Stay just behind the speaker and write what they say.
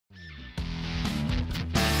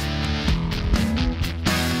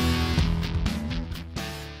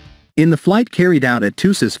In the flight carried out at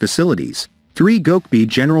TUSAŞ facilities, 3 GÖKBEY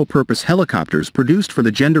General Purpose Helicopters produced for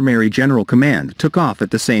the Gendarmerie General Command took off at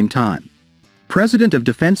the same time. President of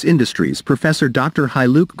Defense Industries Prof. Dr.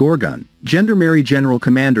 Haluk Görgün, Gendarmerie General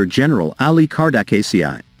Commander General Ali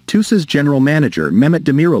Çardakcı, TUSAŞ General Manager Mehmet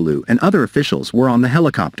Demiroğlu and other officials were on the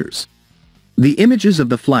helicopters. The images of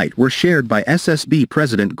the flight were shared by SSB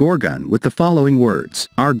President Görgün with the following words: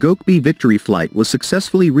 "Our GÖKBEY victory flight was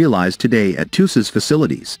successfully realized today at TUSAŞ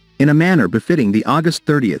facilities, in a manner befitting the August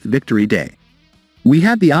 30th Victory Day. We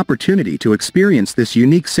had the opportunity to experience this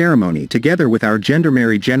unique ceremony together with our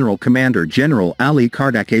Gendarmerie General Commander General Ali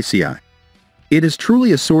Çardakcı. It is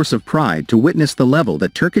truly a source of pride to witness the level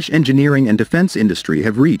that Turkish engineering and defense industry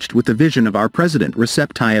have reached with the vision of our President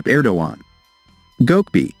Recep Tayyip Erdoğan.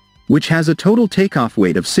 GÖKBEY, which has a total takeoff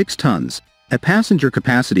weight of 6 tons, a passenger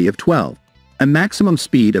capacity of 12, a maximum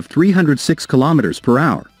speed of 306 km per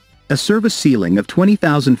hour, a service ceiling of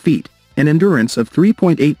 20,000 feet, an endurance of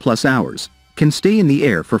 3.8 plus hours, can stay in the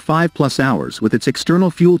air for 5 plus hours with its external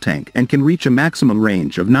fuel tank and can reach a maximum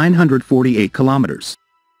range of 948 kilometers.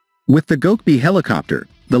 With the GÖKBEY helicopter,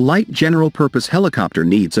 the light general-purpose helicopter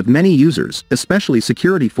needs of many users, especially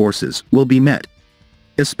security forces, will be met.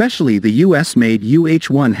 Especially the US-made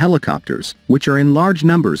UH-1 helicopters, which are in large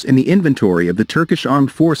numbers in the inventory of the Turkish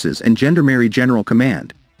Armed Forces and Gendarmerie General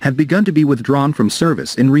Command, have begun to be withdrawn from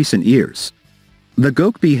service in recent years. The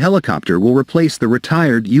GÖKBEY helicopter will replace the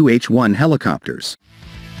retired UH-1 helicopters.